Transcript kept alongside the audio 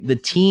The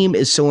team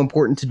is so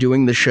important to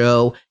doing the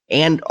show,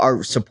 and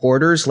our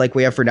supporters, like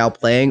we have for Now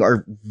Playing,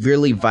 are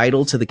really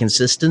vital to the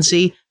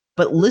consistency.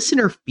 But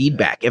listener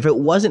feedback, if it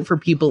wasn't for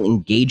people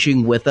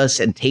engaging with us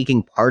and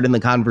taking part in the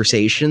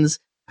conversations,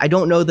 I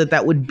don't know that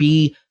that would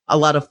be a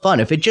lot of fun.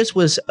 If it just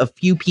was a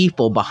few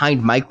people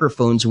behind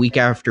microphones week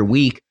after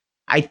week,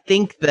 I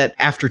think that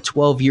after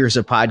 12 years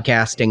of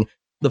podcasting,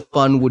 the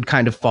fun would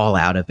kind of fall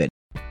out of it.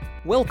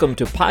 Welcome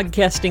to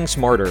Podcasting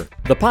Smarter,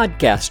 the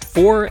podcast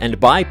for and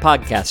by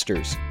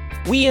podcasters.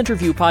 We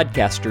interview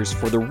podcasters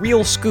for the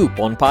real scoop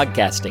on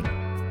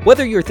podcasting.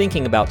 Whether you're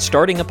thinking about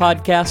starting a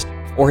podcast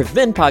or have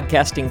been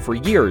podcasting for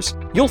years,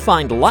 you'll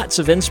find lots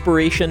of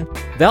inspiration,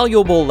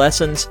 valuable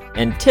lessons,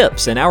 and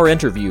tips in our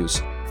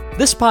interviews.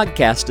 This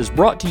podcast is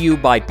brought to you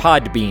by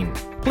Podbean.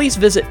 Please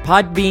visit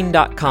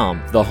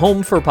podbean.com, the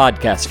home for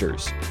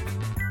podcasters.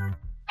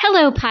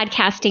 Hello,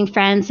 podcasting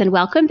friends, and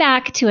welcome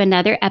back to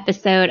another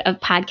episode of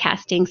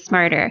Podcasting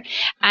Smarter.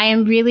 I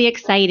am really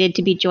excited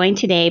to be joined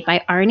today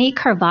by Arnie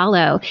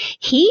Carvalho.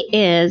 He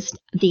is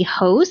the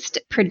host,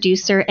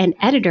 producer, and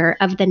editor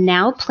of the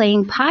Now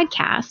Playing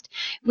podcast,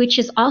 which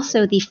is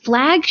also the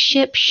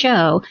flagship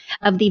show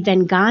of the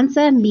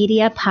Venganza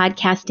Media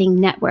Podcasting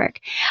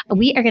Network.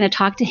 We are going to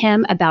talk to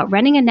him about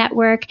running a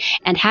network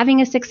and having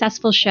a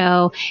successful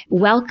show.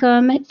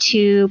 Welcome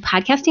to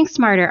Podcasting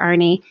Smarter,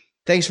 Arnie.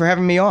 Thanks for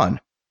having me on.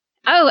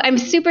 Oh, I'm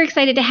super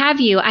excited to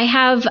have you. I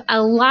have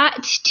a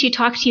lot to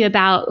talk to you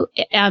about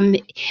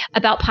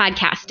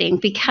podcasting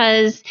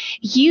because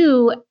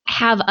you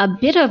have a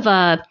bit of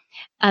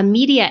a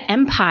media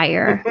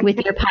empire with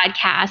your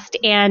podcast,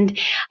 and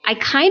I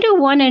kind of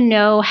want to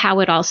know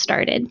how it all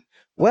started.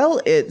 Well,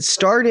 it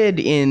started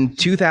in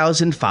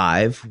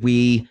 2005.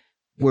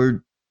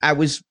 I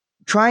was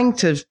trying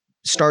to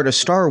start a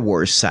Star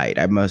Wars site.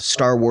 I'm a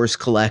Star Wars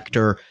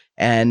collector,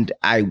 and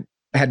I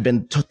had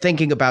been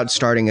thinking about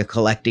starting a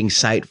collecting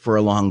site for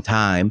a long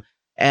time.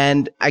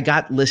 And I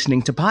got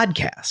listening to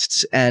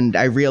podcasts, and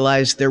I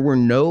realized there were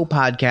no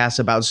podcasts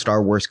about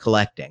Star Wars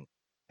collecting.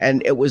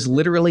 And it was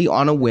literally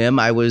on a whim.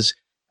 I was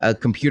a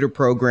computer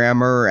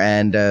programmer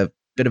and a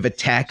bit of a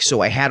tech,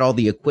 so I had all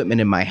the equipment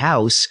in my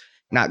house.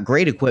 Not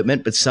great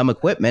equipment, but some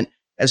equipment.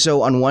 And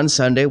so on one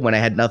Sunday, when I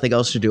had nothing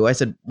else to do, I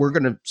said, we're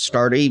going to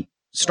start a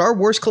Star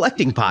Wars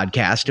collecting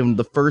podcast, and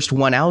the first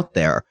one out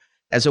there.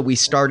 And so we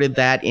started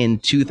that in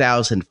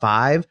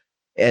 2005,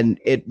 and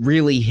it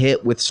really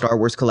hit with Star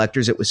Wars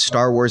collectors. It was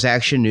Star Wars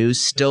Action News,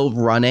 still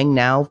running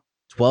now,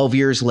 12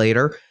 years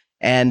later.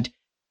 And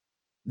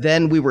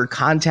then we were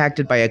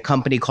contacted by a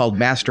company called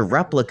Master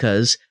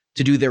Replicas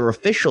to do their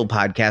official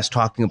podcast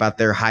talking about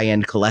their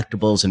high-end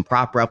collectibles and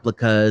prop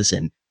replicas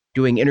and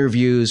doing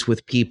interviews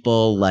with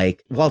people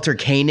like Walter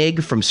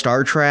Koenig from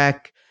Star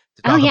Trek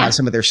to talk about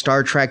some of their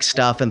Star Trek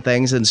stuff and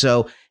things. And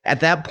so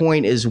at that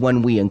point is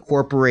when we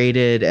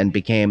incorporated and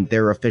became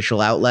their official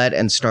outlet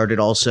and started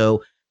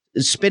also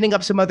spinning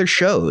up some other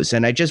shows.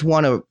 And I just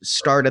want to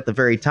start at the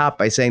very top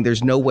by saying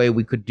there's no way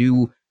we could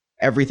do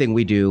everything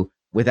we do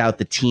without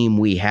the team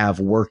we have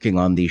working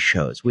on these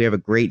shows. We have a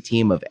great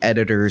team of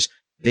editors,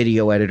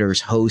 video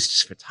editors,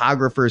 hosts,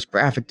 photographers,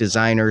 graphic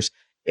designers.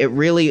 It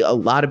really, a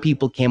lot of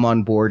people came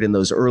on board in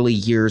those early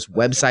years,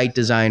 website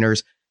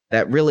designers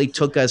that really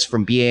took us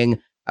from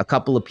being a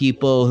couple of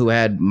people who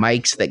had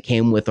mics that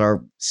came with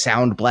our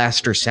Sound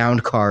Blaster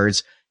sound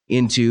cards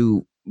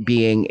into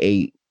being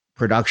a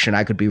production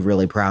I could be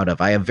really proud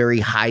of. I have very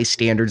high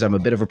standards. I'm a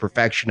bit of a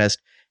perfectionist.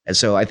 And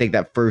so I think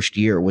that first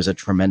year was a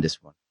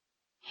tremendous one.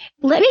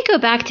 Let me go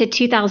back to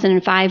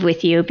 2005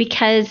 with you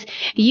because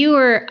you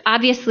were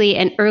obviously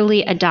an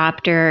early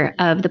adopter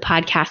of the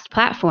podcast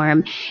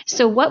platform.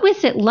 So what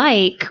was it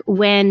like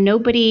when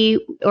nobody,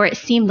 or it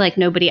seemed like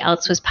nobody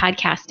else was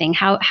podcasting?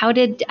 How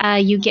did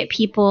you get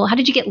people, how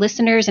did you get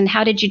listeners, and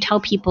how did you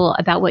tell people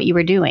about what you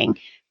were doing?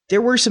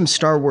 There were some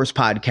Star Wars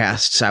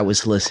podcasts I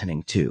was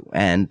listening to,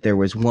 and there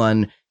was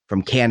one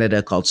from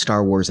Canada called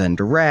Star Wars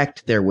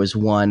Undirect. There was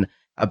one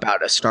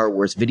about a Star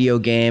Wars video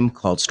game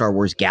called Star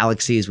Wars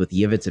Galaxies with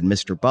Yivitz and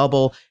Mr.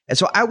 Bubble. And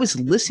so I was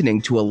listening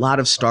to a lot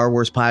of Star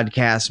Wars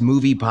podcasts,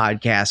 movie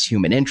podcasts,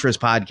 human interest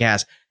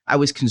podcasts. I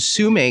was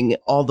consuming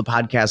all the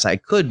podcasts I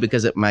could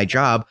because at my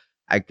job,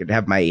 I could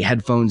have my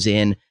headphones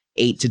in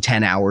 8 to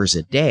 10 hours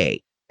a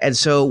day. And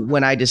so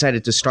when I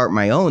decided to start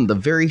my own, the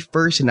very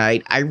first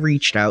night, I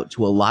reached out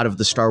to a lot of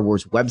the Star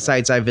Wars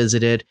websites I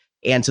visited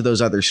and to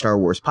those other Star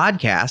Wars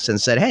podcasts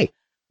and said, hey,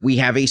 we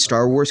have a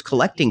Star Wars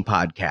collecting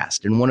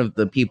podcast. And one of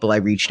the people I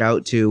reached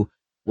out to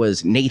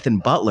was Nathan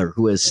Butler,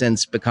 who has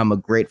since become a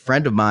great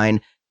friend of mine.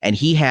 And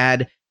he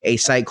had a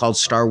site called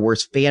Star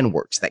Wars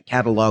Fanworks that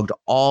cataloged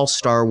all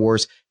Star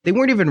Wars. They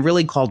weren't even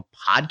really called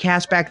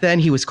podcasts back then.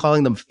 He was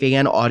calling them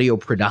fan audio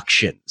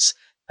productions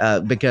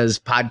because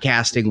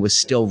podcasting was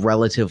still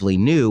relatively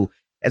new.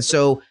 And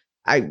so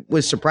I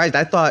was surprised.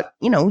 I thought,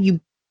 you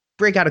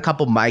break out a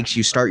couple mics,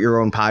 you start your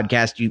own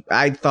podcast.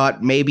 I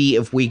thought maybe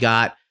if we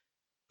got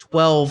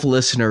 12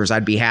 listeners,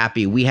 I'd be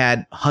happy. We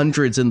had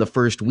hundreds in the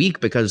first week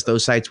because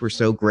those sites were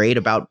so great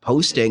about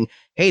posting,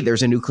 hey,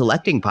 there's a new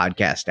collecting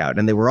podcast out.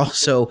 And they were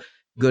also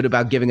good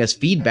about giving us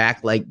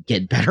feedback, like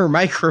get better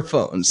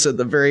microphones. So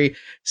the very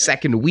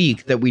second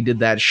week that we did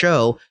that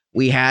show,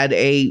 we had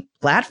a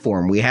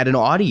platform, we had an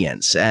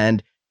audience,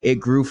 and it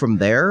grew from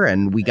there.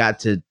 And we got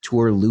to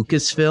tour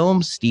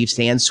Lucasfilm. Steve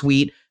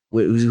Sansweet,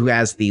 who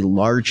has the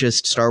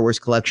largest Star Wars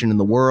collection in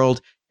the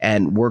world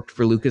and worked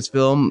for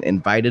Lucasfilm,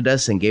 invited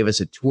us and gave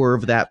us a tour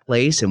of that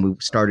place. And we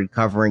started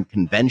covering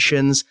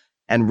conventions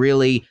and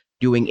really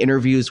doing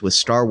interviews with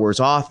Star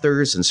Wars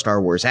authors and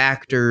Star Wars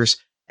actors.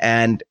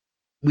 And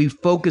we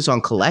focus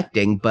on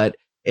collecting, but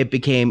it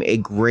became a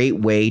great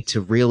way to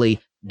really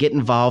get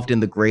involved in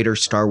the greater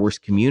Star Wars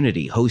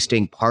community,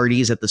 hosting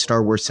parties at the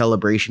Star Wars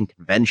Celebration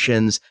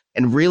conventions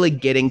and really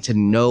getting to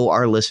know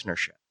our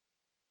listenership.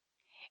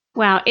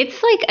 Wow, it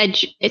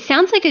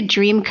sounds like a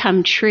dream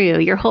come true.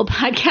 Your whole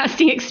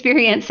podcasting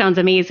experience sounds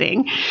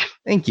amazing.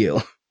 Thank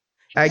you.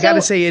 I got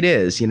to say it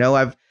is.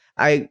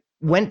 I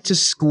went to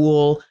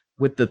school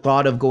with the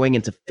thought of going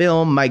into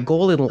film. My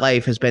goal in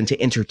life has been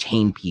to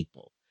entertain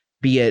people.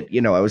 Be it,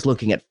 I was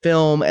looking at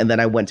film, and then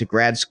I went to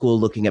grad school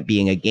looking at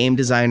being a game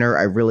designer.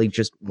 I really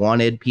just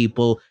wanted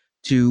people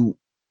to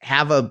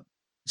have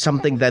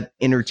something that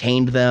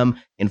entertained them,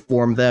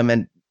 informed them,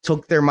 and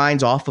took their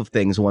minds off of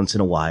things once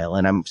in a while.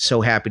 And I'm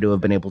so happy to have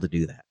been able to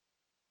do that.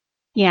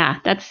 Yeah,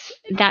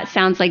 that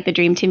sounds like the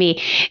dream to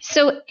me.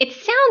 So it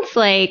sounds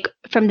like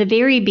from the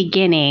very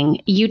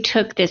beginning, you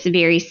took this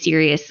very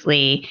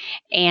seriously.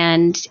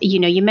 And,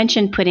 you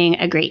mentioned putting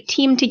a great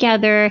team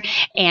together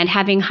and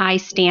having high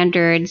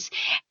standards.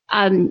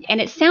 And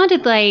it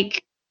sounded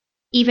like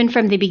even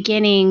from the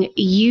beginning,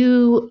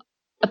 you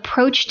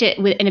approached it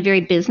in a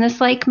very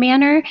business-like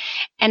manner.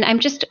 And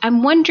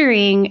I'm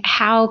wondering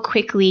how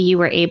quickly you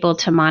were able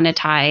to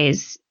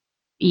monetize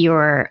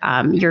your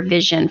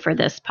vision for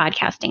this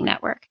podcasting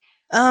network.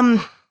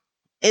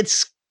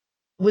 It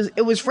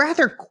was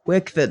rather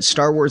quick that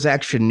Star Wars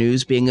Action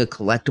News, being a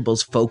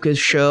collectibles focus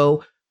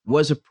show,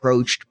 was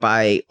approached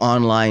by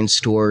online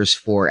stores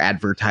for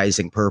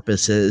advertising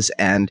purposes,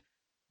 and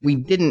we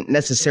didn't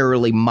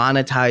necessarily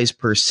monetize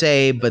per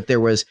se, but there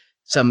was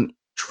some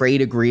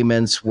trade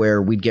agreements where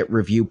we'd get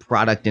review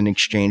product in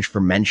exchange for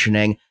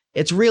mentioning.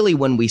 It's really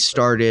when we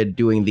started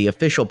doing the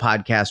official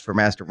podcast for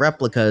Master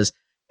Replicas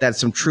that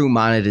some true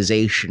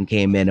monetization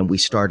came in, and we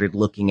started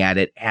looking at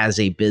it as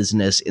a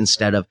business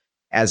instead of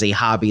as a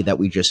hobby that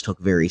we just took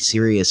very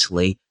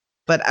seriously.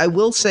 But I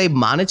will say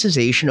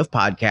monetization of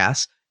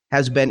podcasts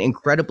has been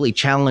incredibly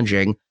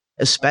challenging,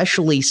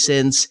 especially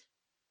since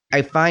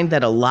I find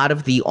that a lot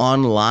of the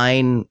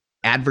online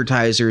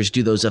advertisers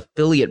do those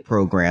affiliate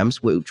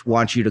programs, which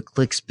want you to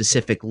click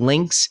specific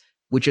links,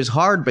 which is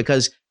hard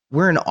because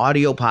we're an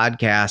audio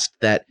podcast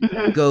that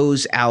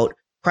goes out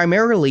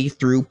primarily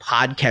through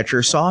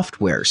podcatcher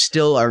software.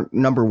 Still, our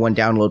number one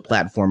download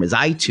platform is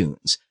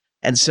iTunes.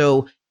 And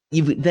so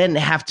you then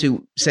have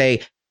to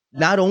say,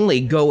 not only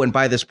go and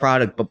buy this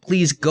product, but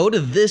please go to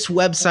this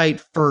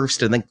website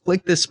first and then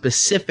click this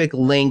specific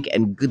link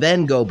and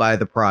then go buy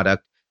the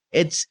product.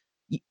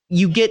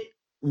 You get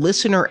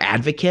listener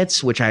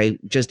advocates, which I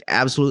just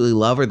absolutely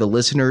love, are the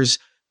listeners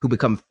who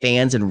become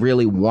fans and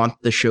really want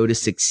the show to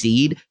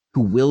succeed,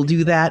 who will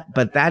do that.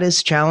 But that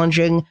is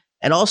challenging.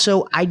 And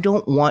also, I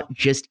don't want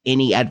just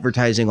any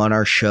advertising on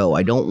our show.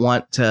 I don't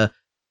want to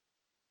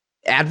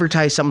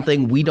advertise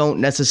something we don't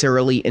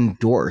necessarily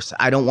endorse.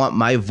 I don't want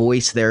my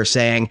voice there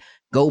saying,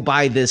 go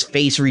buy this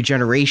face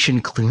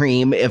regeneration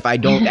cream if I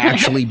don't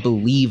actually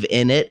believe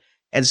in it.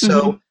 And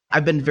so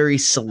I've been very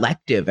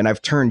selective, and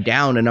I've turned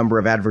down a number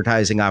of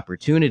advertising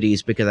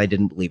opportunities because I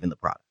didn't believe in the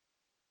product.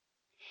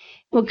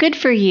 Well, good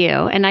for you.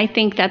 And I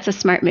think that's a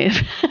smart move.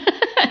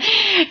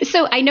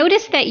 So I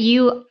noticed that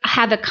you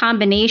have a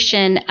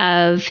combination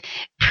of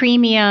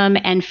premium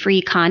and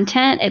free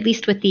content, at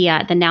least with the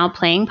Now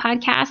Playing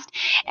podcast.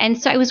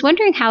 And so I was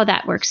wondering how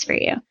that works for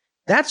you.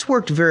 That's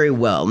worked very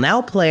well.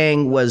 Now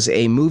Playing was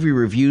a movie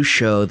review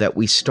show that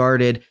we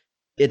started.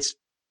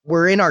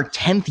 We're in our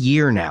 10th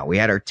year now. We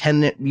had our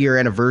 10-year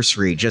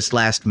anniversary just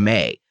last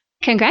May.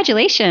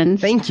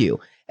 Congratulations. Thank you.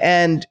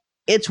 And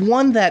it's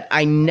one that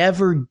I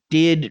never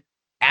did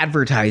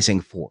advertising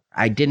for.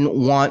 I didn't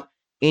want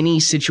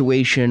any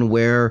situation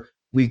where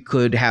we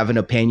could have an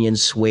opinion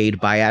swayed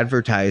by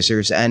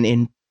advertisers. And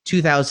in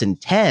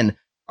 2010,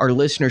 our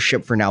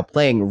listenership for Now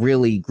Playing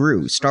really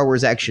grew. Star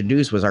Wars Action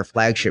News was our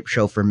flagship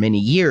show for many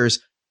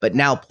years, but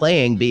Now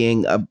Playing,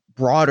 being a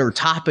broader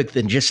topic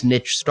than just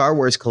niche Star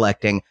Wars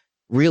collecting,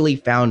 really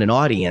found an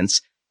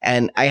audience.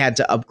 And I had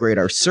to upgrade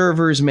our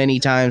servers many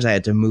times. I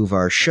had to move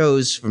our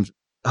shows from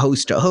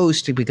host to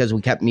host because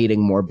we kept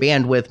needing more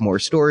bandwidth, more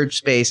storage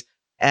space.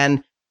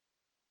 And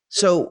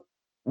so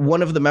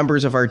one of the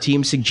members of our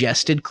team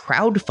suggested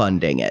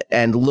crowdfunding it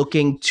and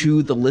looking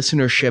to the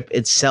listenership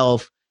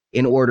itself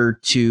in order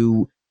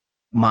to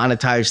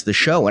monetize the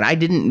show. And I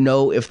didn't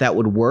know if that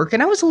would work.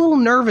 And I was a little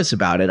nervous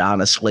about it,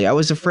 honestly. I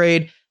was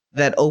afraid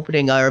that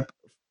opening up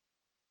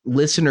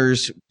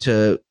listeners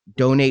to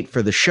donate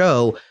for the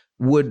show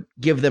would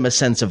give them a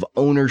sense of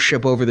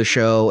ownership over the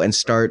show and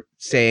start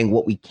saying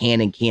what we can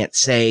and can't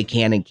say,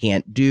 can and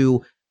can't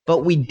do.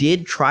 but we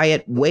did try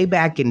it way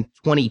back in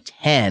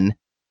 2010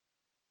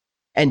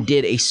 and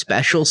did a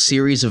special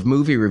series of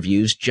movie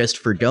reviews just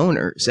for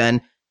donors. And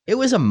it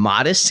was a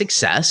modest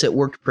success. It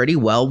worked pretty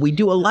well. We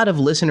do a lot of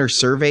listener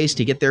surveys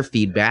to get their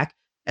feedback.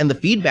 And the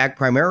feedback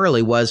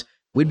primarily was,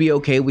 we'd be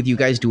okay with you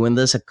guys doing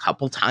this a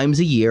couple times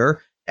a year.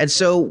 And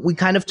so we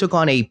kind of took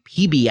on a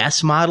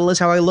PBS model is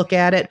how I look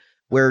at it,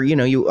 where,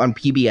 you on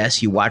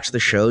PBS, you watch the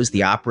shows,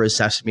 the operas,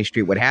 Sesame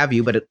Street, what have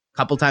you, but a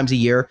couple times a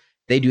year,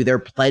 they do their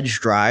pledge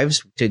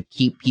drives to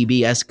keep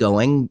PBS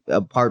going.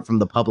 Apart from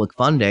the public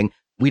funding,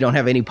 we don't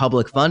have any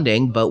public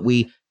funding, but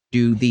we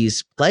do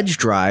these pledge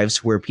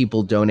drives where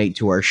people donate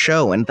to our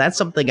show. And that's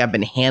something I've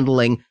been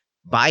handling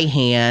by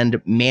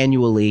hand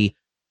manually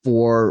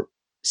for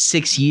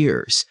 6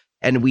 years.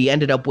 And we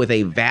ended up with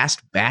a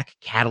vast back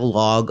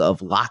catalog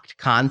of locked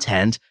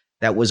content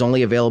that was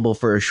only available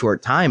for a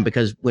short time,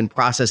 because when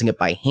processing it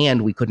by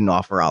hand, we couldn't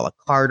offer a la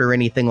carte or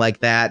anything like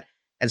that.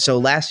 And so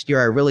last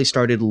year, I really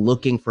started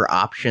looking for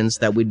options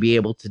that would be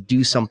able to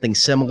do something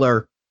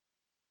similar.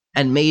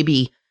 And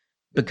maybe,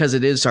 because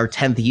it is our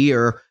 10th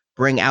year,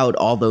 bring out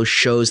all those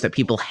shows that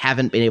people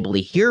haven't been able to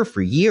hear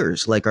for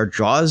years. Like our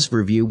Jaws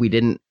review, we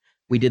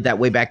did that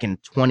way back in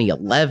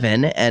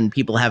 2011, and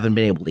people haven't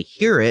been able to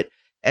hear it.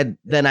 And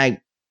then I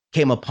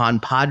came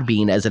upon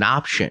Podbean as an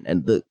option,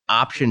 and the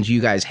options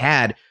you guys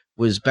had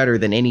was better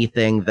than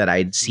anything that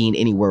I'd seen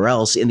anywhere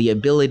else, in the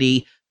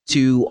ability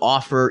to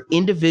offer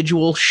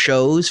individual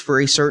shows for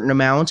a certain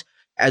amount,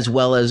 as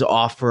well as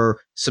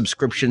offer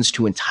subscriptions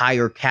to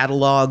entire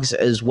catalogs,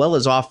 as well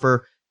as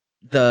offer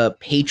the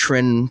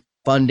patron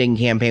funding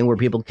campaign where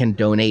people can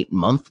donate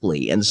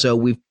monthly. And so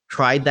we've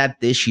tried that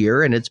this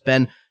year, and it's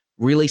been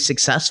really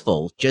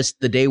successful. Just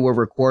the day we're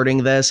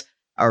recording this,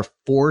 our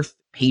 4th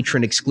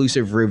patron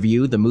exclusive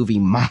review, the movie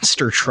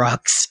Monster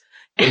Trucks,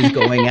 is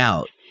going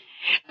out.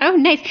 Oh,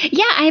 nice.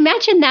 Yeah, I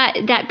imagine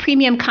that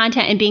premium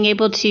content and being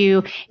able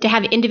to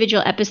have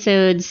individual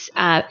episodes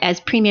as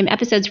premium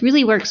episodes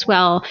really works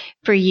well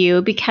for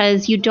you,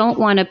 because you don't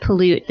want to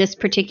pollute this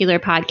particular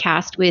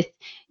podcast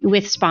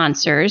with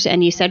sponsors.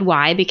 And you said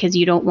why? Because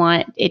you don't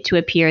want it to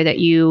appear that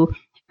you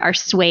are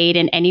swayed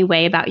in any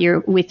way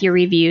with your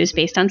reviews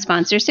based on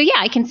sponsors. So yeah,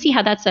 I can see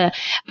how that's a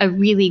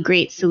really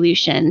great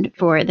solution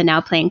for the Now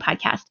Playing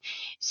podcast.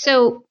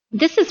 So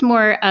this is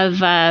more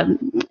of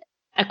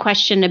a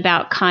question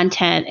about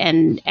content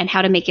and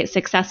how to make it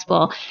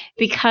successful,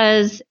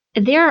 because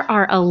there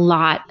are a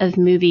lot of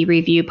movie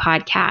review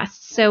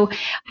podcasts. So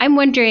I'm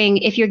wondering,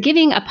 if you're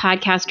giving a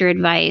podcaster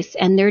advice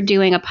and they're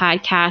doing a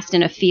podcast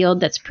in a field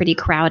that's pretty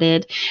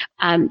crowded,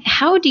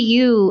 how do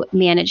you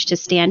manage to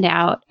stand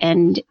out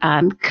and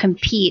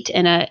compete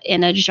in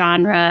a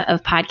genre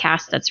of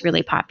podcast that's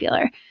really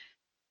popular?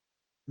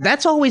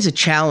 That's always a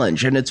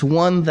challenge, and it's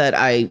one that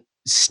I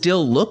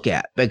still look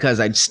at,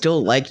 because I'd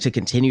still like to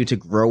continue to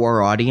grow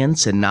our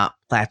audience and not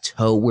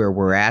plateau where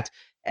we're at.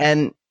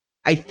 And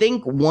I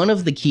think one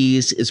of the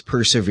keys is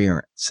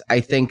perseverance. I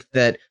think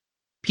that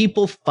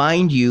people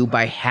find you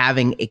by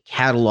having a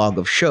catalog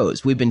of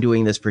shows. We've been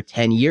doing this for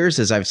 10 years,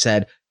 as I've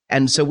said.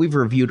 And so we've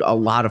reviewed a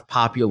lot of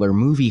popular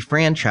movie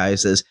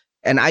franchises.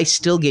 And I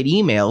still get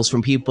emails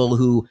from people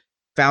who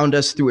found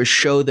us through a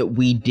show that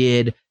we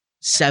did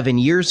 7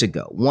 years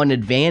ago. One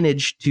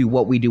advantage to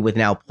what we do with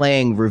Now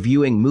Playing,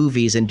 reviewing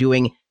movies and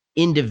doing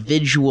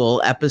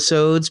individual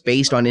episodes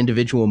based on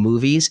individual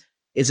movies,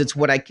 is it's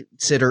what I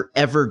consider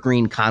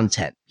evergreen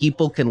content.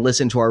 People can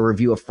listen to our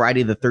review of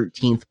Friday the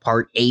 13th,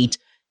 Part 8,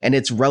 and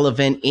it's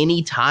relevant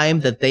any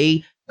time that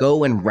they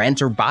go and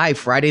rent or buy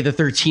Friday the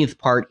 13th,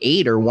 Part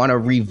 8, or want to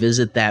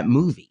revisit that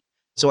movie.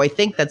 So I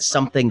think that's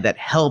something that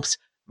helps,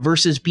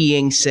 versus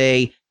being,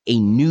 say, a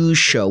news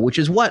show, which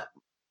is what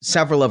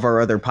several of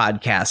our other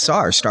podcasts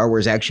are. Star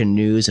Wars Action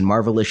News and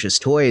Marvelicious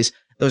Toys.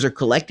 Those are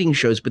collecting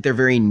shows, but they're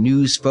very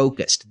news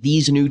focused.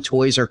 These new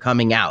toys are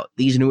coming out.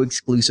 These new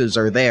exclusives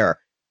are there.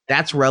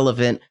 That's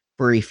relevant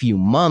for a few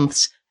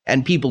months,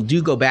 and people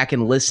do go back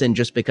and listen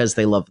just because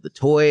they love the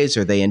toys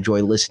or they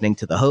enjoy listening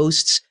to the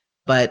hosts.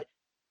 But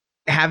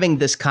having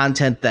this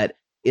content that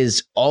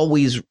is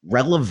always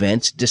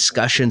relevant,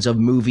 discussions of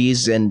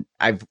movies, and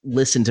I've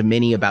listened to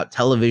many about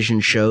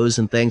television shows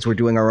and things. We're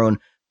doing our own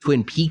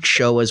Twin Peaks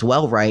show as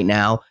well right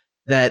now.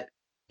 That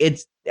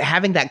it's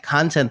having that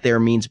content there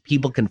means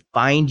people can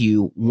find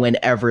you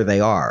whenever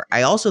they are.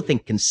 I also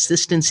think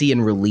consistency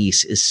in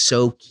release is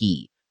so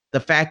key. The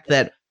fact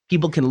that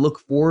people can look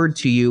forward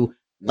to you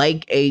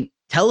like a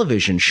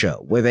television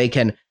show, where they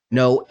can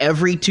know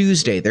every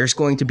Tuesday there's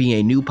going to be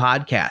a new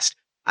podcast.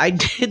 I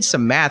did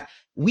some math.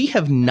 We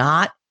have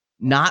not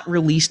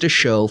released a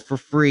show for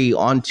free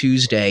on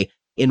Tuesday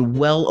in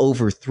well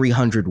over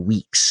 300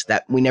 weeks.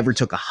 That we never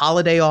took a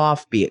holiday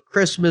off, be it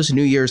Christmas,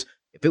 New Year's.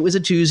 If it was a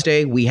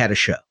Tuesday, we had a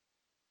show.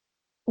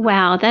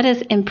 Wow, that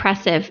is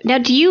impressive. Now,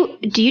 do you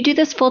do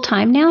this full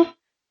time now?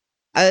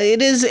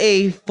 It is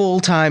a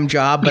full-time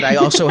job, but I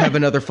also have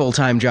another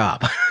full-time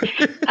job.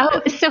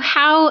 Oh, so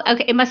how?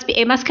 Okay,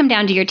 it must come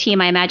down to your team,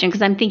 I imagine,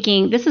 because I'm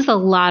thinking this is a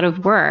lot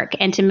of work,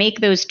 and to make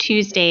those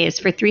Tuesdays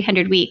for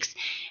 300 weeks,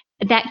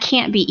 that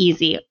can't be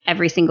easy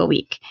every single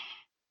week.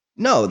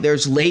 No,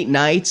 there's late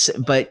nights,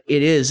 but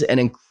it is an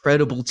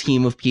incredible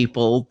team of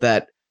people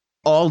that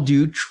all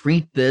do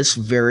treat this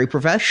very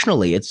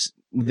professionally.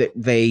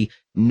 They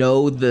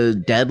know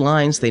the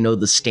deadlines, they know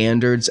the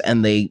standards,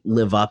 and they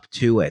live up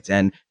to it.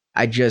 And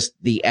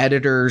the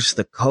editors,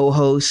 the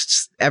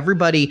co-hosts,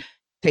 everybody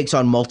takes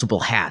on multiple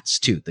hats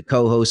too. The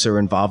co-hosts are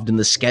involved in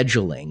the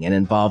scheduling and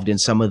involved in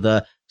some of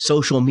the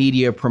social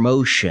media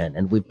promotion.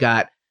 And we've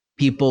got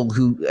people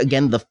who,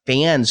 again, the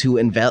fans who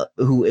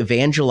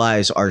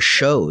evangelize our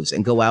shows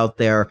and go out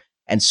there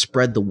and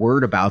spread the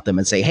word about them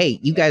and say, hey,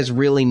 you guys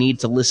really need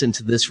to listen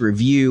to this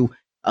review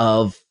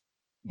of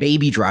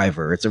Baby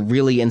Driver. It's a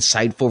really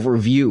insightful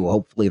review.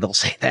 Hopefully they'll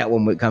say that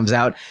when it comes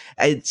out.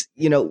 It's,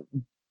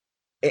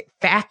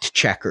 fact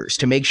checkers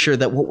to make sure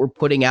that what we're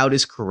putting out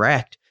is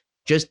correct.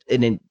 Just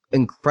an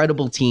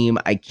incredible team.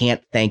 I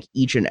can't thank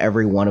each and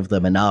every one of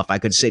them enough. I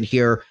could sit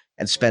here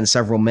and spend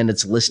several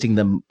minutes listing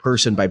them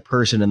person by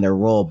person in their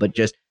role, but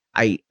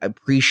I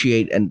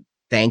appreciate and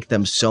thank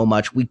them so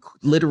much. We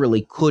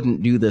literally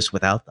couldn't do this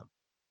without them.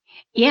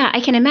 Yeah, I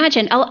can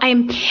imagine.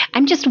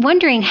 I'm just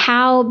wondering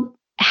how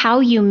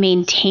you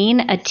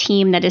maintain a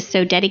team that is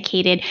so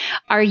dedicated.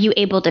 Are you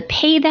able to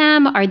pay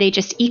them? Are they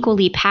just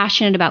equally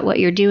passionate about what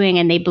you're doing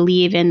and they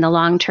believe in the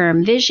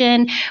long-term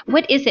vision?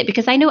 What is it?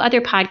 Because I know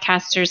other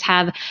podcasters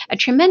have a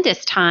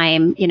tremendous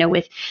time,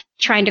 with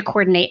trying to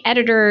coordinate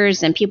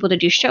editors and people to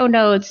do show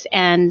notes.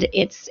 And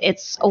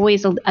it's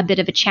always a bit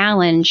of a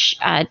challenge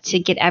to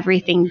get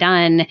everything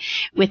done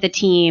with a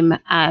team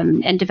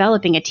and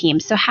developing a team.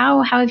 So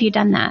how have you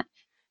done that?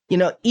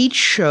 Each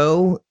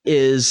show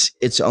is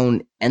its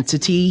own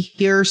entity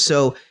here.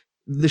 So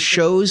the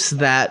shows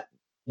that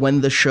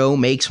when the show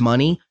makes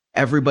money,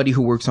 everybody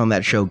who works on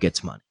that show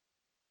gets money.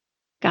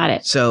 Got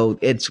it. So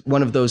it's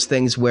one of those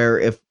things where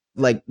if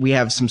we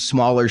have some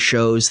smaller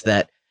shows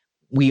that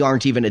we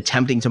aren't even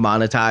attempting to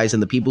monetize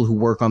and the people who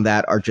work on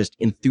that are just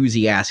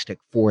enthusiastic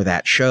for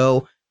that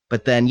show.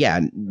 But then,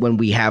 when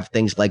we have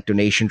things like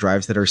donation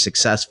drives that are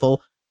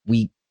successful,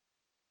 we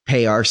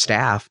pay our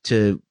staff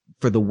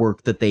for the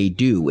work that they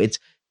do. It's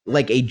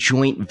like a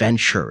joint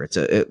venture. It's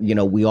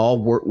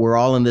we're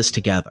all in this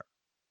together.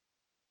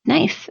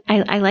 Nice.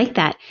 I like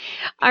that.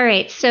 All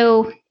right.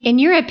 So in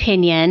your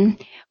opinion,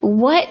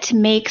 what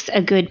makes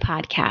a good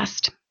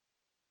podcast?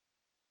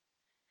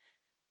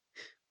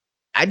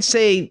 I'd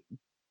say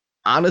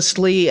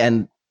honestly,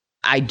 and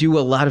I do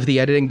a lot of the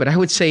editing, but I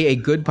would say a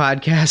good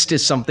podcast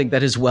is something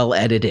that is well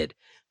edited,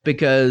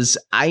 because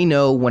I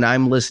know when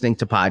I'm listening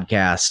to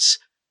podcasts,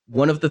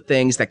 one of the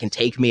things that can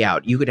take me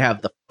out, you could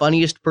have the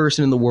funniest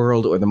person in the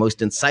world or the most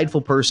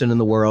insightful person in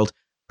the world,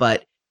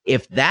 but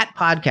if that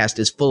podcast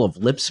is full of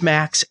lip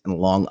smacks and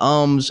long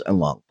ums and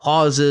long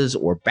pauses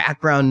or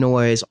background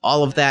noise,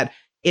 all of that,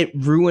 it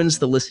ruins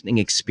the listening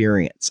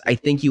experience. I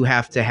think you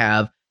have to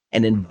have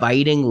an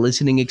inviting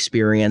listening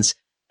experience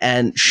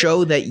and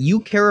show that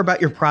you care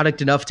about your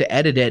product enough to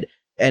edit it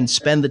and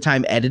spend the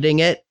time editing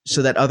it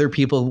so that other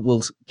people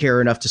will care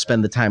enough to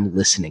spend the time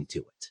listening to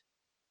it.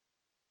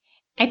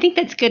 I think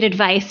that's good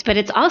advice, but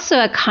it's also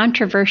a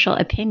controversial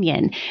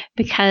opinion,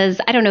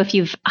 because I don't know if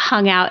you've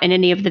hung out in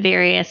any of the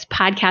various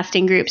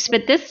podcasting groups,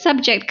 but this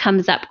subject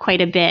comes up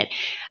quite a bit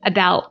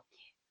about,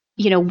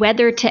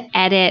 whether to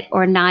edit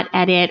or not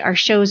edit. Are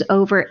shows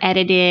over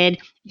edited?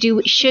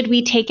 Should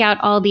we take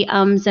out all the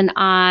ums and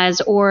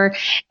ahs, or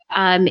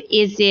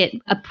is it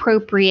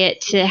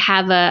appropriate to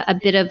have a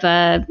bit of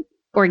a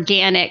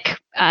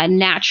organic,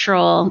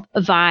 natural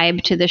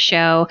vibe to the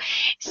show?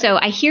 So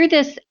I hear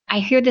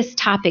this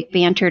topic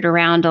bantered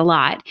around a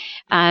lot.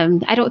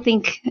 I don't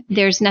think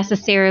there's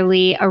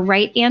necessarily a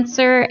right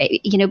answer,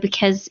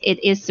 because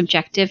it is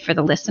subjective for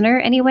the listener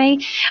anyway.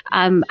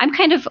 I'm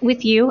kind of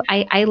with you.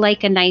 I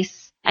like a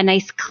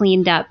nice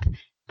cleaned up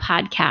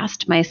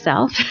podcast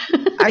myself.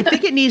 I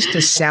think it needs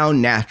to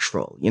sound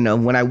natural.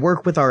 When I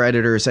work with our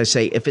editors, I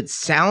say, if it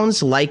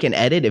sounds like an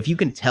edit, if you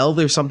can tell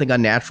there's something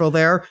unnatural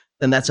there,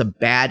 then that's a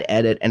bad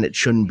edit and it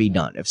shouldn't be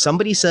done. If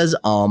somebody says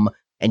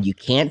and you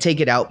can't take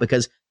it out,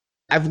 because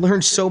I've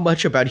learned so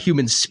much about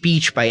human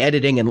speech by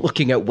editing and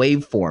looking at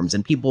waveforms,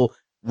 and people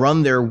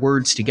run their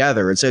words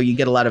together. And so you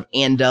get a lot of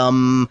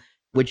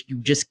which you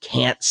just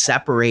can't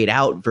separate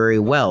out very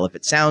well. If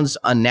it sounds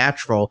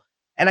unnatural,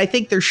 and I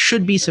think there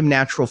should be some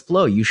natural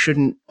flow. You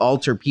shouldn't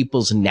alter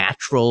people's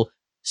natural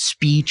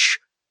speech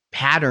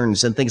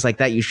patterns and things like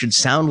that. You should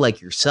sound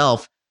like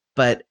yourself,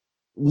 but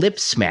lip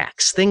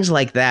smacks, things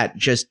like that,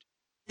 just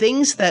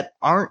things that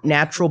aren't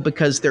natural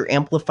because they're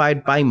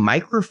amplified by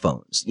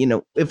microphones.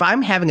 If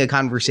I'm having a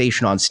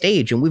conversation on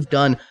stage, and we've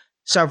done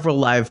several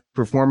live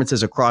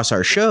performances across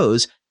our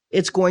shows,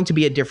 it's going to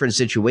be a different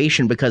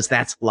situation because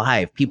that's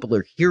live. People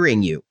are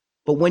hearing you.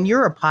 But when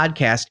you're a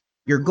podcast,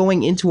 you're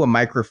going into a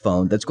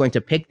microphone that's going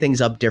to pick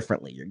things up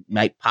differently. You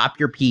might pop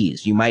your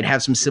P's. You might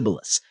have some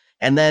sibilance.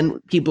 And then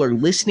people are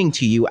listening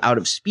to you out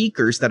of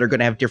speakers that are going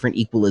to have different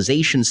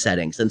equalization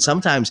settings. And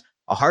sometimes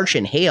a harsh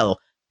inhale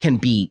can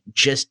be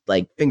just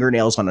like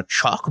fingernails on a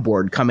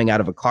chalkboard coming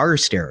out of a car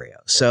stereo.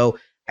 So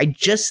I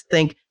just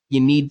think you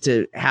need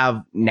to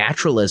have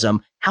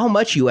naturalism. How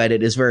much you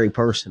edit is very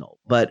personal.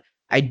 But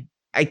I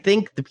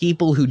think the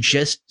people who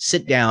just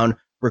sit down,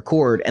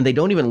 record, and they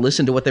don't even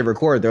listen to what they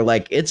record, they're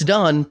like, it's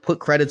done, put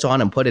credits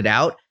on and put it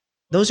out.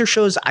 Those are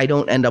shows I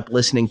don't end up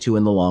listening to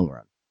in the long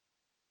run.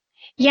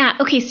 Yeah.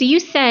 Okay. So you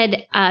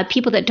said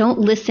people that don't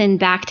listen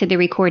back to the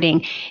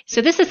recording.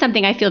 So this is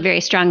something I feel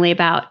very strongly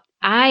about.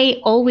 I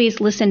always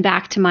listen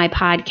back to my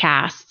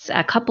podcasts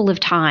a couple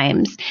of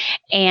times,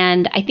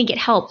 and I think it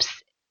helps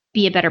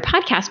be a better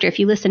podcaster if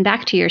you listen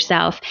back to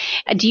yourself.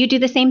 Do you do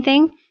the same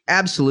thing?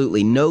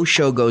 Absolutely. No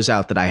show goes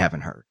out that I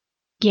haven't heard.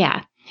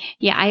 Yeah.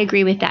 Yeah, I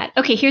agree with that.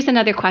 Okay. Here's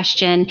another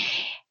question.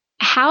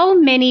 How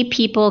many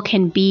people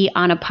can be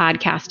on a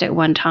podcast at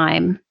one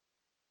time?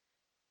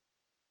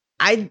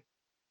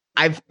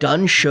 I've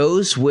done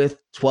shows with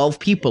 12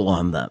 people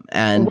on them,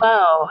 and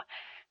Whoa.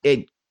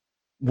 it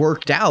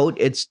worked out.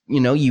 It's,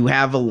 you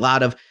have a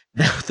lot of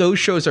those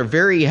shows are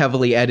very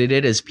heavily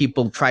edited as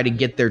people try to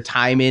get their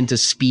time in to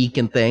speak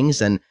and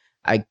things. And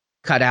I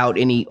cut out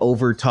any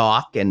over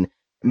talk and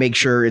make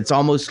sure it's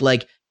almost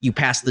like you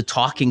pass the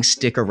talking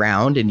stick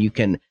around and you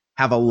can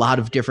have a lot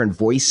of different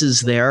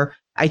voices there.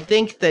 I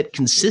think that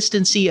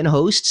consistency in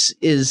hosts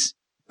is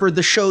for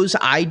the shows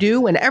I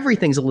do, and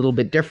everything's a little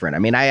bit different. I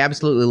mean, I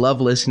absolutely love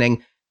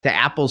listening to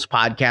Apple's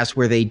podcast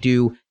where they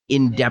do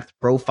in-depth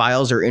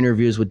profiles or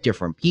interviews with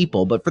different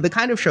people. But for the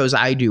kind of shows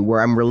I do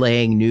where I'm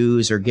relaying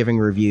news or giving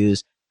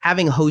reviews,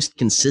 having host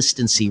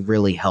consistency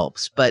really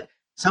helps. But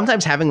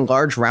sometimes having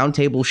large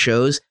roundtable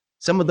shows,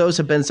 some of those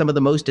have been some of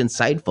the most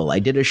insightful. I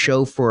did a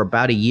show for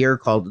about a year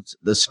called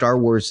the Star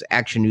Wars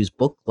Action News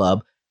Book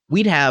Club.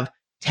 We'd have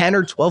 10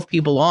 or 12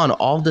 people on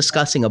all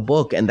discussing a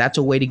book, and that's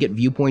a way to get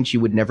viewpoints you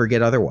would never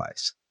get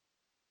otherwise.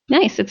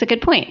 Nice. That's a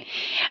good point.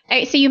 All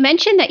right, so you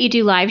mentioned that you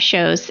do live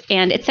shows,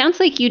 and it sounds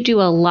like you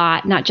do a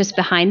lot, not just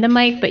behind the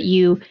mic, but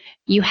you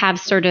have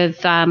sort of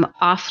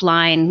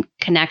offline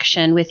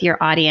connection with your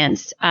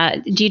audience.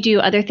 Do you do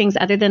other things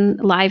other than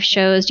live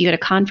shows? Do you go to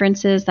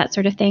conferences, that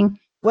sort of thing?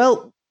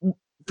 Well,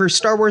 for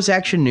Star Wars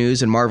Action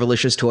News and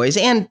Marvelicious Toys,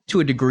 and to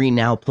a degree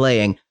now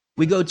playing,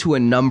 we go to a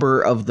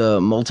number of the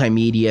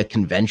multimedia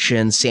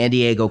conventions. San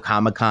Diego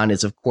Comic-Con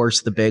is, of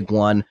course, the big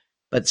one,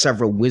 but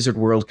several Wizard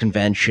World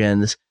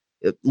conventions.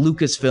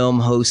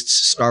 Lucasfilm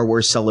hosts Star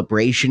Wars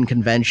Celebration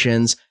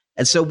conventions.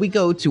 And so we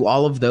go to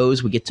all of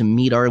those. We get to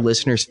meet our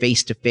listeners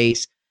face to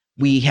face.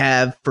 We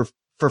have,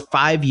 for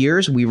 5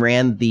 years, we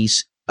ran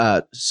these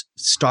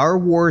Star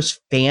Wars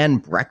fan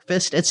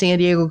breakfast at San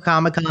Diego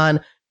Comic-Con,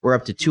 where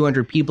up to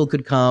 200 people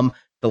could come.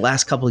 The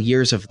last couple of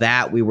years of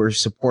that, we were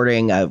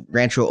supporting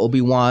Rancho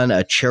Obi-Wan,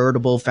 a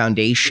charitable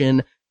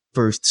foundation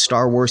for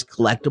Star Wars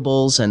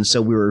collectibles. And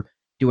so we were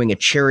doing a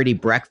charity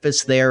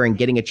breakfast there and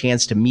getting a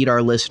chance to meet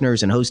our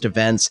listeners and host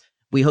events.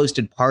 We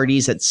hosted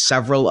parties at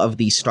several of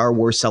the Star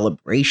Wars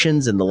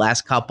celebrations. In the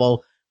last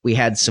couple, we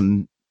had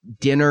some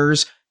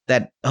dinners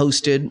that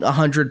hosted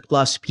 100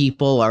 plus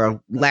people. Our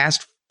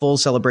last full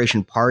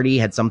celebration party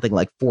had something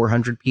like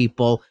 400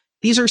 people.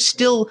 These are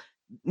still,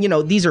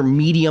 these are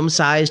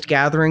medium-sized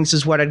gatherings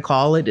is what I'd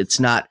call it. It's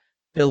not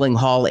filling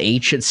Hall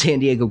H at San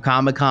Diego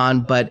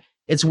Comic-Con, but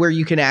it's where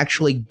you can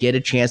actually get a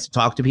chance to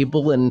talk to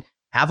people and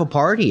have a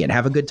party and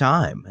have a good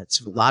time.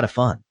 It's a lot of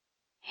fun.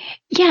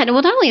 Yeah,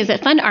 well, not only is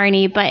it fun,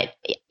 Arnie, but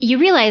you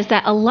realize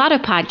that a lot of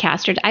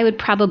podcasters, I would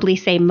probably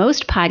say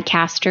most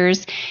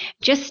podcasters,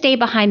 just stay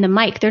behind the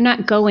mic. They're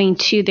not going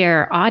to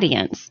their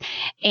audience.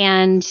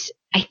 And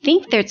I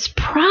think that's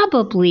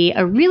probably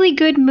a really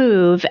good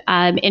move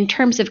in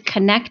terms of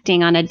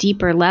connecting on a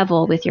deeper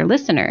level with your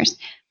listeners.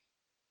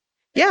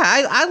 Yeah,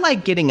 I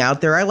like getting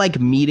out there. I like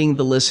meeting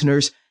the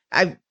listeners.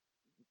 I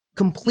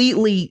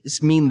completely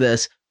mean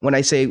this when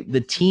I say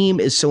the team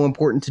is so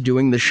important to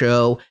doing the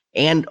show,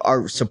 and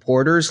our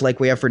supporters, like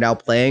we have for Now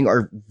Playing,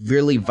 are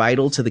really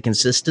vital to the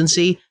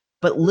consistency.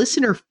 But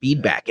listener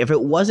feedback, if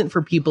it wasn't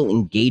for people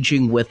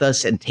engaging with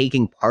us and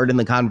taking part in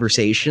the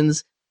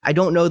conversations, I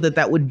don't know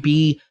that would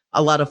be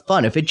a lot of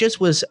fun. If it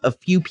just was a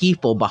few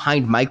people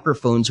behind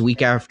microphones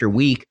week after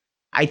week,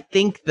 I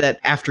think that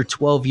after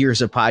 12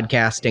 years of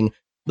podcasting,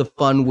 the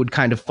fun would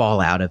kind of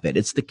fall out of it.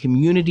 It's the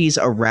communities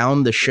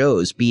around the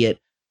shows, be it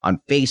on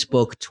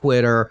Facebook,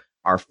 Twitter,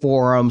 our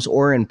forums,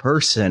 or in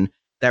person,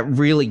 that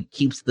really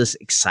keeps this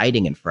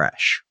exciting and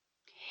fresh.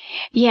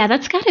 Yeah,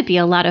 that's got to be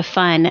a lot of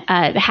fun.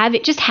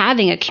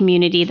 Having a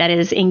community that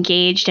is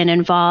engaged and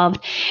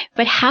involved.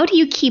 But how do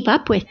you keep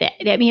up with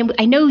it? I mean,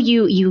 I know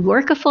you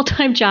work a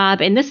full-time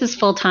job, and this is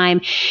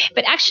full-time,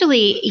 but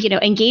actually,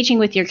 engaging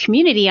with your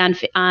community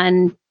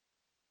on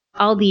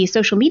all the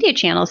social media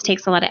channels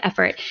takes a lot of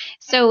effort.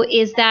 So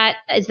is that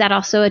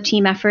also a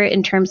team effort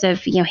in terms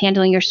of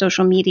handling your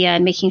social media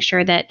and making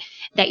sure that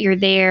you're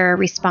there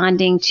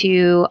responding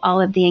to all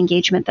of the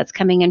engagement that's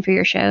coming in for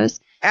your shows?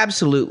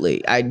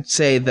 Absolutely. I'd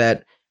say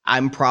that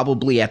I'm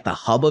probably at the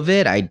hub of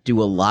it. I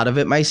do a lot of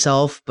it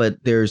myself,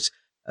 but there's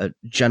a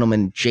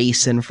gentleman,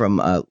 Jason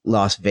from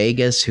Las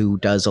Vegas, who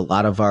does a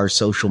lot of our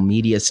social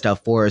media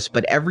stuff for us.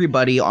 But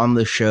everybody on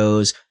the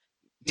shows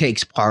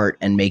takes part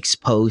and makes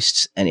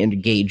posts and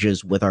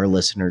engages with our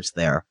listeners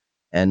there.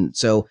 And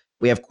so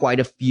We have quite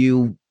a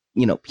few,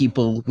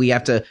 people. We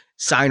have to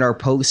sign our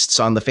posts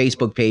on the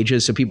Facebook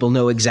pages so people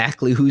know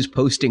exactly who's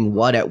posting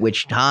what at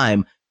which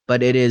time.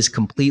 But it is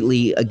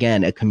completely,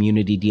 again, a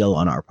community deal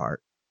on our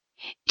part.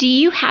 Do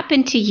you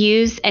happen to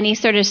use any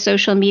sort of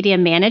social media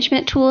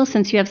management tool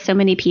since you have so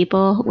many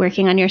people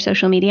working on your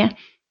social media?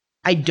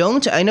 I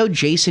don't. I know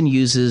Jason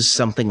uses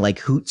something like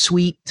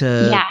Hootsuite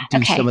to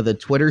do some of the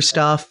Twitter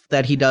stuff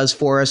that he does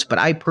for us. But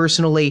I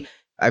personally,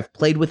 I've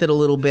played with it a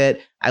little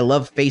bit. I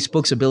love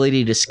Facebook's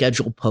ability to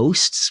schedule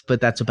posts,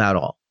 but that's about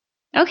all.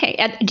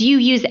 Okay. Do you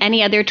use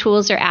any other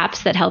tools or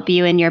apps that help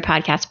you in your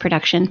podcast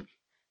production?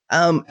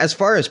 As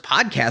far as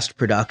podcast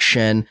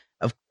production,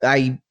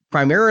 I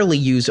primarily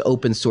use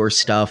open source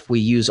stuff. We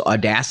use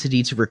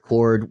Audacity to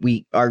record.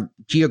 We are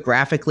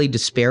geographically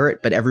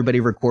disparate, but everybody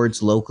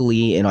records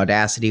locally in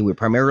Audacity. We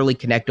primarily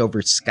connect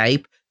over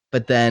Skype,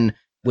 but then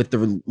with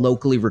the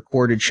locally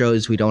recorded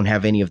shows, we don't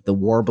have any of the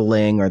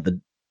warbling or the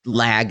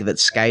lag that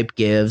Skype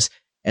gives.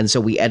 And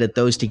so we edit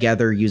those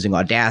together using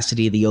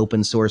Audacity, the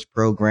open source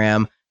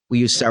program. We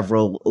use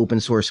several open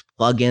source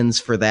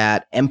plugins for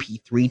that.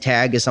 MP3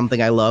 tag is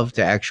something I love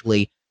to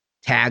actually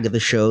tag the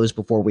shows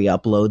before we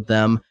upload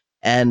them.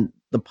 And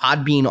the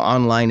Podbean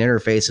online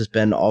interface has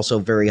been also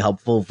very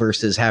helpful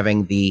versus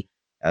having the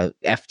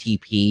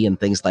FTP and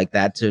things like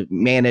that to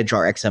manage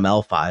our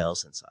XML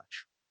files and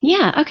such.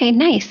 Yeah. Okay.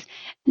 Nice.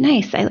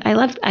 I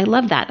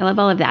love that. I love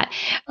all of that.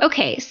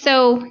 Okay.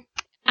 So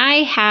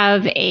I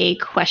have a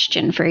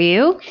question for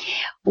you.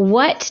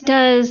 What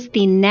does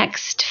the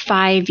next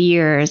 5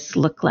 years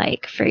look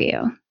like for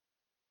you?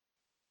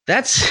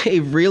 That's a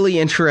really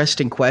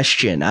interesting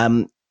question.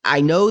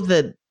 I know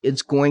that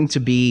it's going to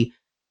be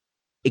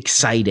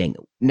exciting.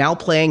 Now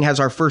Playing has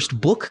our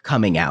first book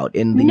coming out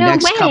in the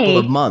next couple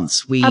of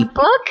months. A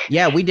book?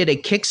 Yeah, we did a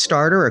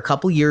Kickstarter a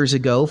couple years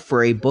ago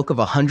for a book of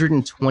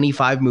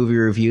 125 movie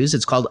reviews.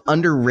 It's called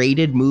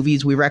Underrated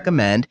Movies We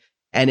Recommend,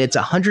 and it's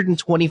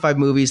 125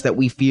 movies that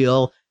we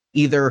feel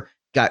either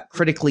got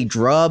critically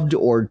drubbed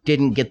or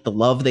didn't get the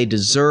love they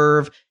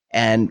deserve.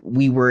 And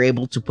we were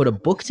able to put a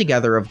book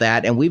together of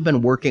that. And we've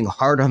been working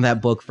hard on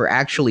that book for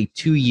actually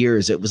 2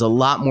 years. It was a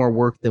lot more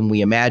work than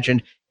we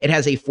imagined. It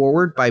has a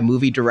foreword by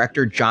movie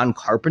director John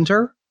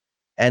Carpenter.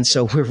 And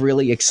so we're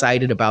really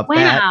excited about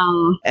that.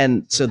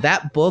 And so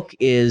that book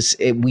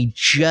we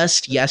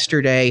just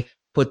yesterday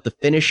put the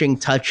finishing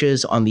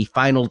touches on the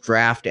final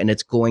draft, and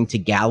it's going to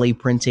galley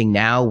printing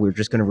now. We're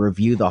just going to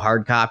review the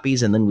hard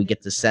copies, and then we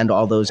get to send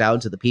all those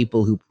out to the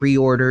people who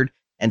pre-ordered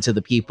and to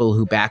the people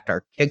who backed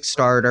our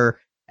Kickstarter.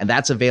 And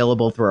that's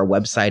available through our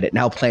website at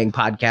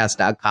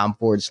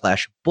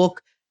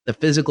nowplayingpodcast.com/book. The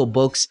physical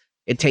books,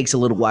 it takes a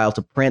little while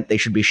to print. They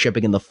should be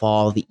shipping in the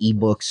fall. The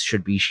ebooks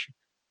should be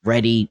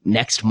ready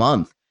next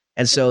month.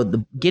 And so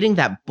getting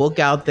that book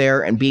out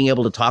there and being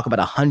able to talk about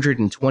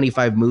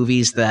 125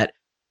 movies that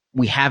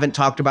we haven't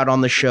talked about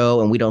on the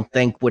show and we don't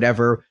think would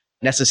ever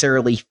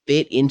necessarily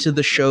fit into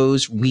the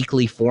show's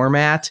weekly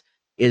format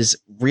is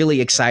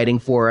really exciting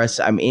for us.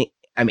 I'm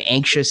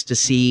anxious to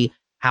see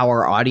how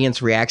our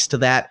audience reacts to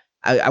that.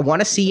 I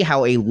want to see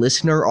how a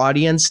listener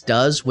audience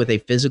does with a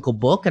physical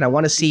book, and I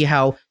want to see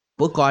how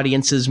book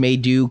audiences may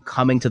do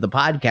coming to the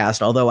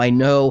podcast. Although I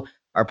know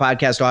our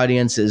podcast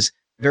audience is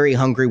very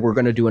hungry. We're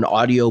going to do an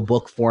audio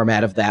book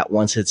format of that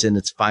once it's in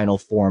its final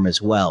form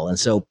as well. And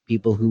so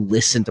people who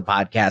listen to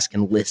podcasts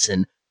can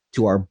listen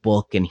to our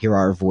book and hear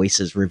our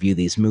voices review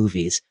these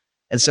movies.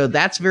 And so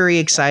that's very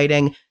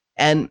exciting.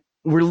 And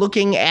we're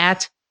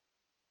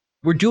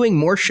doing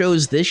more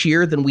shows this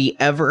year than we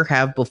ever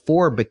have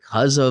before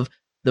because of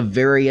the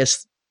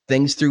various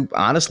things through,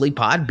 honestly,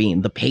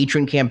 Podbean. The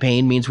patron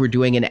campaign means we're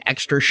doing an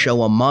extra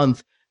show a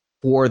month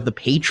for the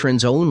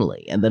patrons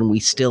only. And then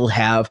we still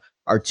have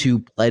our 2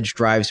 pledge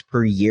drives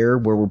per year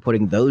where we're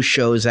putting those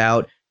shows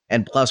out,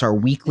 and plus our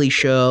weekly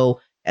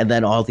show, and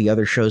then all the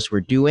other shows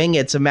we're doing.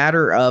 It's a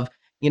matter of,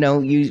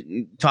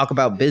 you talk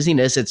about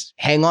busyness. It's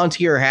hang on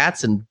to your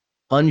hats and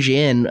plunge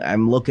in.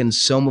 I'm looking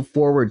so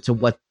forward to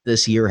what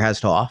this year has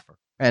to offer.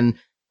 And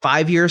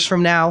 5 years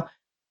from now,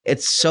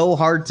 it's so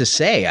hard to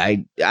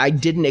say. I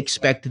didn't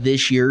expect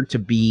this year to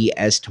be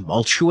as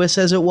tumultuous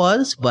as it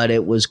was, but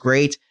it was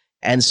great.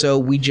 And so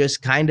we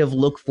just kind of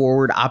look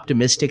forward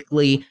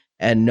optimistically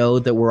and know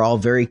that we're all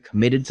very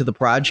committed to the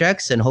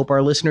projects and hope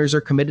our listeners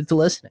are committed to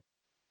listening.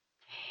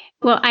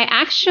 Well, I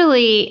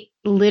actually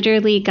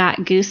literally got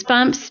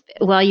goosebumps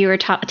while you were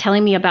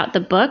telling me about the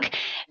book,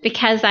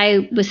 because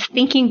I was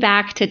thinking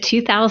back to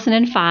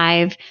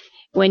 2005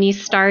 when you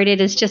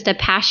started as just a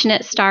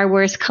passionate Star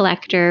Wars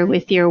collector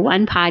with your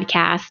one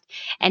podcast.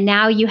 And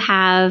now you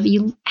have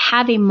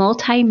a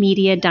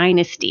multimedia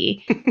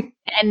dynasty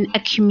and a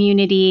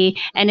community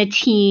and a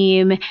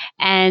team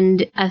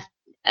and a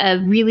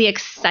really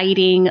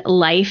exciting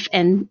life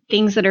and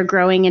things that are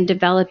growing and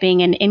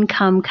developing and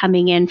income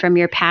coming in from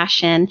your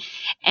passion.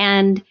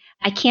 And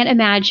I can't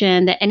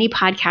imagine that any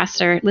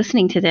podcaster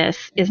listening to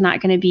this is not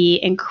going to be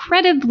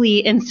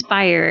incredibly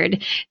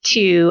inspired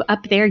to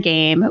up their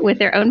game with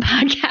their own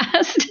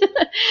podcast.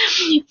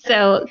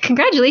 So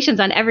congratulations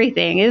on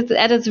everything.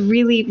 That is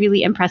really,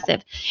 really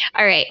impressive.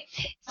 All right.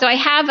 So I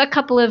have a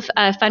couple of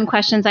fun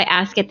questions I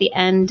ask at the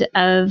end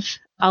of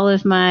all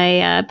of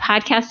my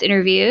podcast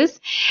interviews.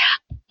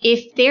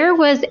 If there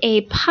was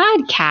a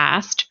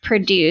podcast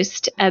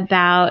produced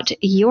about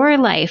your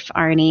life,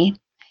 Arnie,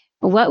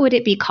 what would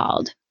it be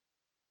called?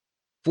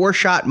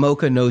 4-shot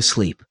mocha, no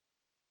sleep.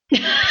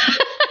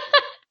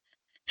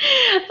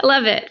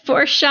 Love it.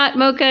 4-shot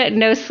mocha,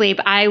 no sleep.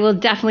 I will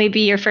definitely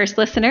be your first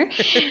listener.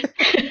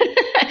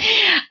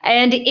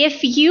 And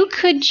if you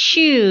could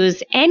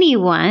choose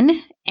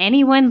anyone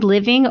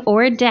living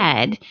or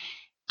dead,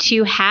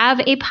 to have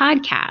a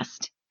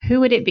podcast,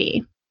 who would it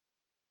be?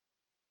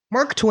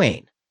 Mark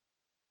Twain.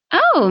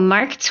 Oh,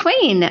 Mark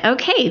Twain.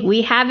 Okay,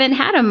 we haven't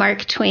had a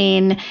Mark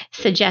Twain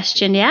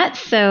suggestion yet,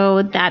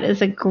 so that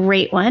is a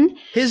great one.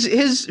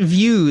 His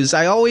views,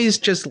 I always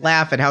just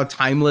laugh at how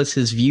timeless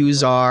his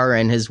views are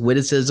and his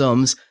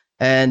witticisms,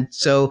 and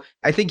so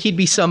I think he'd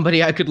be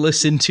somebody I could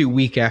listen to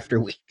week after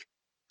week.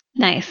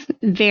 Nice.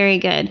 Very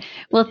good.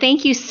 Well,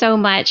 thank you so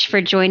much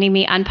for joining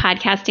me on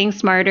Podcasting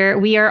Smarter.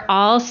 We are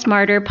all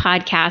smarter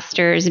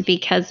podcasters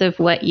because of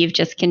what you've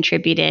just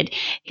contributed.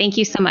 Thank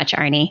you so much,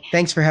 Arnie.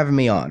 Thanks for having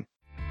me on.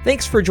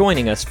 Thanks for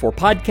joining us for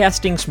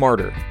Podcasting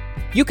Smarter.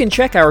 You can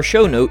check our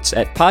show notes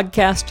at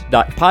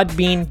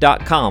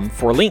podcast.podbean.com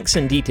for links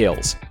and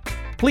details.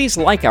 Please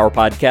like our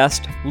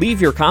podcast, leave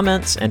your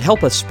comments, and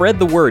help us spread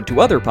the word to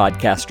other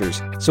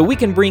podcasters so we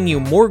can bring you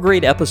more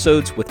great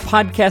episodes with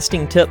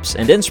podcasting tips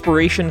and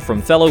inspiration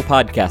from fellow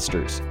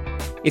podcasters.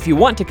 If you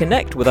want to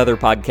connect with other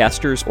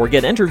podcasters or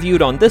get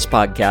interviewed on this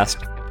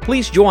podcast,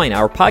 please join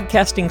our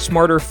Podcasting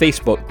Smarter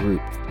Facebook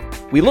group.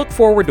 We look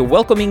forward to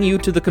welcoming you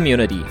to the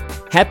community.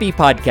 Happy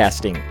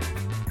podcasting!